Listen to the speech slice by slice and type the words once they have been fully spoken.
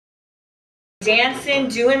Dancing,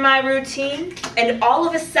 doing my routine, and all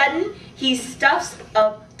of a sudden, he stuffs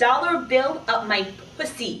a dollar bill up my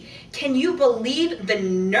pussy. Can you believe the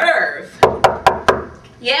nerve?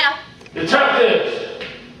 Yeah. Detectives!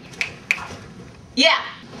 Yeah.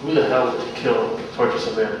 Who the hell would kill and torture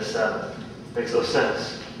somebody on the Sabbath? Makes no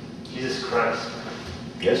sense. Jesus Christ.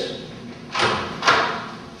 Yes?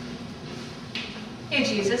 Hey,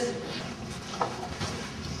 Jesus.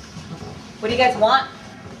 What do you guys want?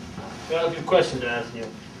 Got a good question to ask you.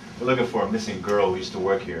 We're looking for a missing girl who used to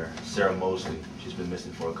work here, Sarah Mosley. She's been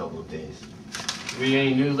missing for a couple of days. Read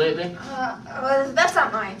any news lately? That's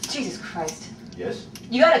not mine. Jesus Christ. Yes?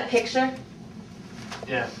 You got a picture?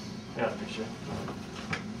 Yeah, got a picture.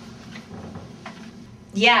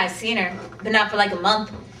 Yeah, I've seen her, but not for like a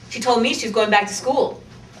month. She told me she was going back to school.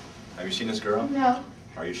 Have you seen this girl? No.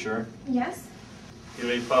 Are you sure? Yes? You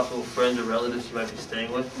have any possible friends or relatives you might be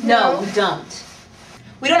staying with? No, we don't.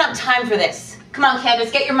 We don't have time for this. Come on,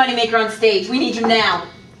 Candace, get your moneymaker on stage. We need you now.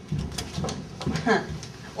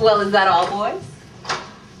 Well, is that all, boys?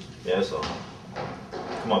 Yeah, that's all.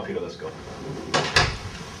 Come on, Peter, let's go.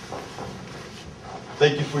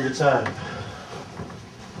 Thank you for your time.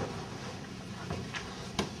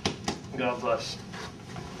 God bless.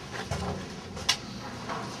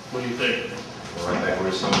 What do you think? Go right back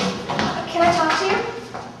where someone. Can I talk to you?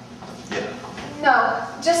 Yeah. No,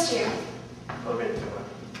 just you. Okay.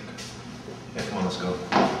 Yeah, come on, let's go.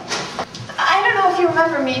 I don't know if you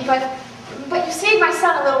remember me, but you saved my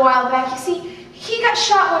son a little while back. You see, he got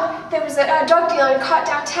shot when there was a drug dealer caught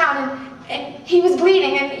downtown, and he was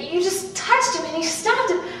bleeding, and you just touched him and you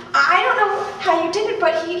stopped him. I don't know how you did it,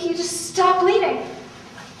 but he just stopped bleeding.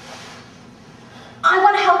 I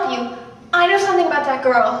want to help you. I know something about that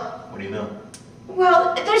girl. What do you know?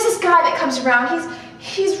 Well, there's this guy that comes around.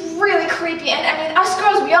 He's really creepy, and I mean, us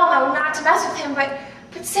girls, we all know not to mess with him, but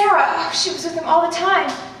Sarah, oh, she was with him all the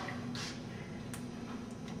time.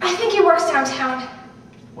 I think he works downtown.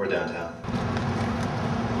 We're downtown.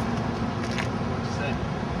 What's she saying?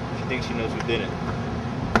 She thinks she knows who did it.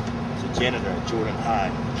 It's a janitor at Jordan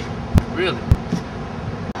High. Really?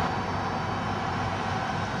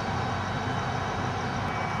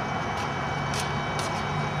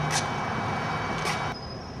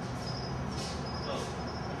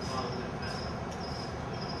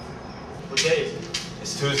 What day is it?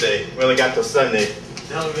 It's Tuesday. We only got till Sunday. What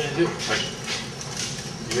the hell are we gonna do? You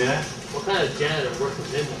mean that? What kind of janitor works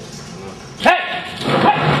with midnight? Hey!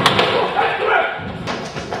 Hey, come here!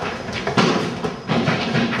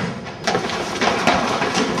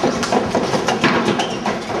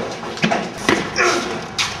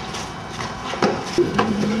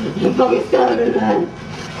 You fucking started, man.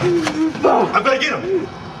 I better get him!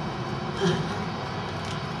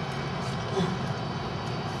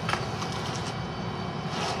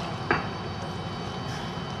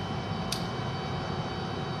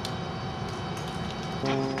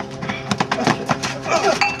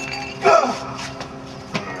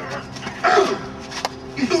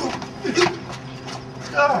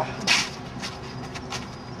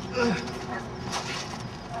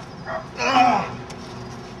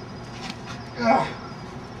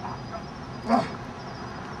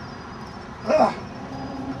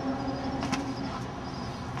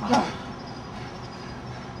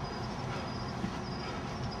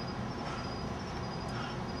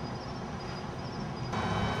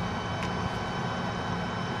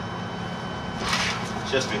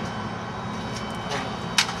 Just me. You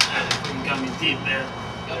got me deep, man.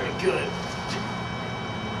 Got me good.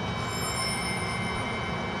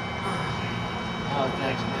 Oh,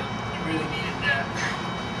 thanks, man. I really needed that.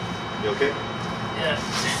 You okay? Yeah.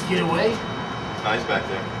 Get away? No, he's back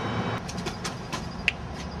there.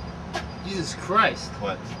 Jesus Christ.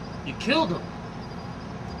 What? You killed him.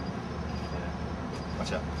 Yeah.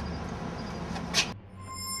 Watch out.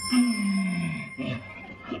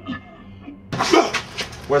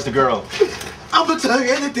 Where's the girl? I'm gonna tell you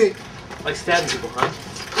anything. Like stabbing people, huh?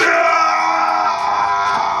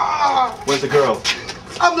 Where's the girl?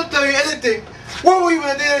 I'm gonna tell you anything. Where were you when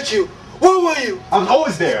I did at you? Where were you? I was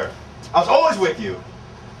always there. I was always with you.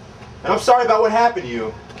 And I'm sorry about what happened to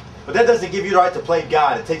you, but that doesn't give you the right to play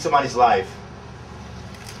God and take somebody's life.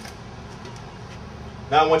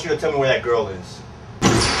 Now I want you to tell me where that girl is.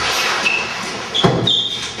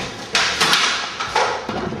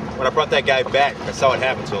 When I brought that guy back, I saw what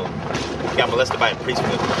happened to him. He got molested by a priest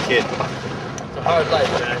when he was a kid. It's a hard life,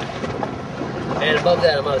 man. And above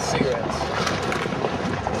that, I'm out of cigarettes.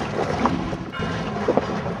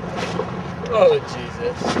 Oh,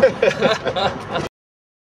 Jesus.